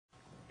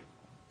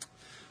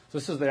So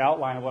this is the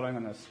outline of what I'm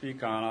going to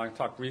speak on. I'll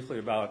talk briefly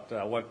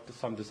about what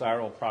some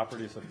desirable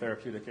properties of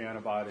therapeutic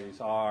antibodies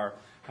are,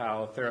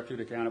 how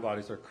therapeutic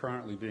antibodies are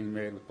currently being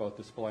made with both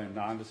display and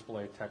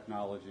non-display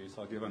technologies.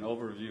 I'll give an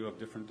overview of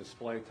different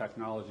display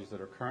technologies that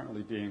are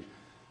currently being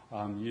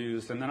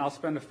used. And then I'll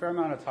spend a fair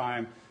amount of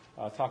time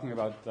talking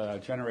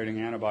about generating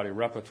antibody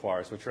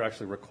repertoires, which are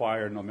actually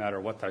required no matter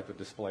what type of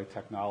display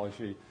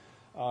technology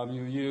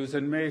you use,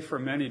 and may for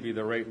many be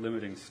the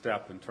rate-limiting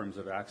step in terms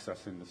of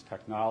accessing this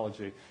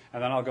technology.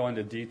 And then I'll go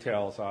into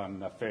details on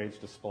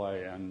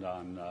Phage-display and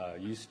on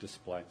yeast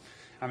display.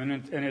 I mean,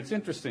 and it's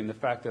interesting, the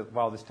fact that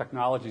while this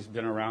technology's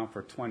been around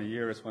for 20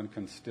 years, one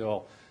can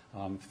still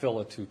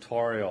fill a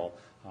tutorial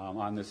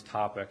on this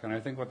topic. And I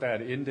think what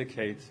that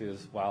indicates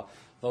is, while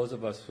those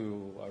of us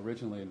who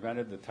originally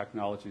invented the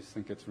technologies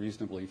think it's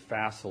reasonably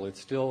facile, it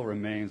still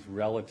remains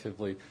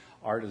relatively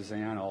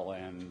artisanal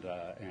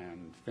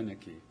and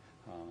finicky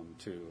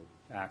to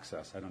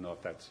access. I don't know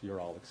if that's your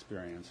all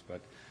experience, but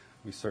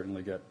we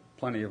certainly get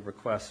plenty of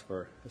requests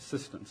for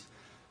assistance.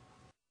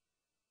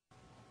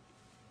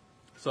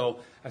 So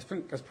as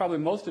probably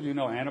most of you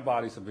know,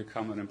 antibodies have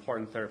become an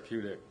important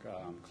therapeutic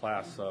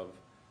class of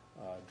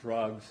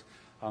drugs.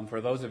 For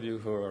those of you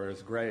who are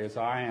as gray as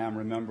I am,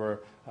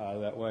 remember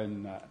that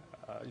when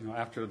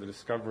after the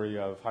discovery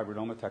of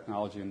hybridoma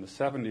technology in the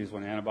 70s,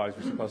 when antibodies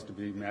were supposed to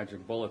be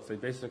magic bullets, they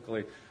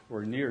basically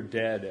were near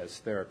dead as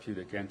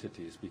therapeutic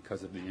entities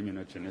because of the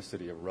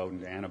immunogenicity of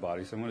rodent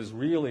antibodies. And it was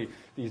really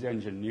these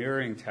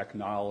engineering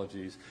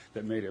technologies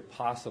that made it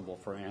possible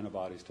for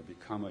antibodies to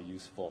become a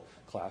useful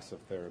class of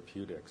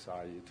therapeutics,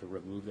 i.e. to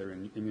remove their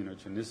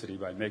immunogenicity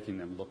by making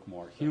them look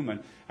more human.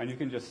 And you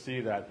can just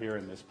see that here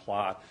in this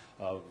plot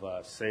of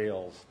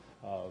sales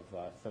of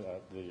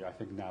the, I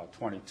think now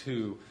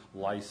 22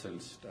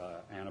 licensed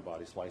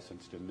antibodies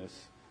licensed in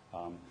this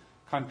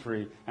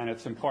country. And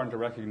it's important to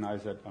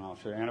recognize that, and I'll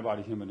show you,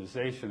 antibody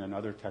humanization and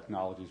other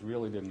technologies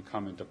really didn't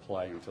come into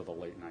play until the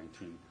late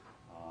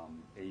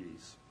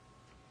 1980s.